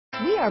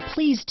We are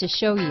pleased to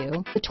show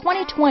you the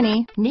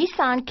 2020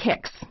 Nissan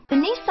Kicks. The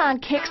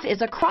Nissan Kicks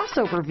is a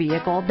crossover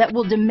vehicle that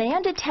will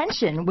demand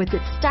attention with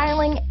its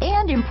styling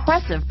and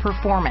impressive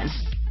performance.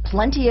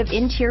 Plenty of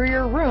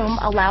interior room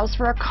allows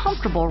for a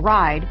comfortable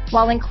ride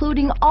while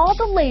including all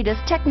the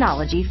latest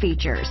technology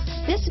features.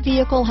 This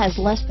vehicle has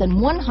less than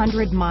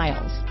 100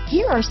 miles.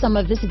 Here are some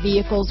of this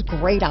vehicle's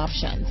great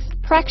options: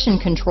 traction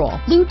control,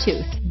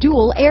 Bluetooth,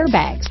 dual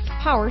airbags,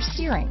 power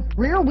steering,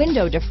 rear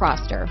window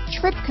defroster,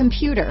 trip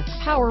computer,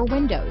 power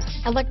windows,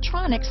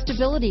 electronic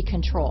stability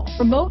control,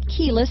 remote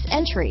keyless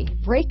entry,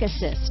 brake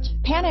assist,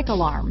 panic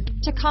alarm,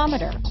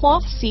 tachometer,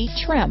 cloth seat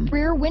trim,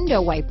 rear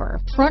window wiper,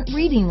 front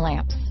reading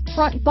lamps,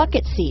 front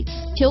bucket seats,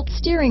 tilt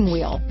steering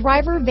wheel,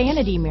 driver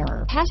vanity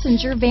mirror,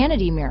 passenger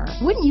vanity mirror.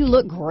 Wouldn't you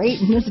look great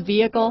in this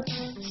vehicle?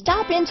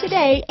 Stop in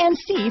today and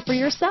see for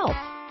yourself.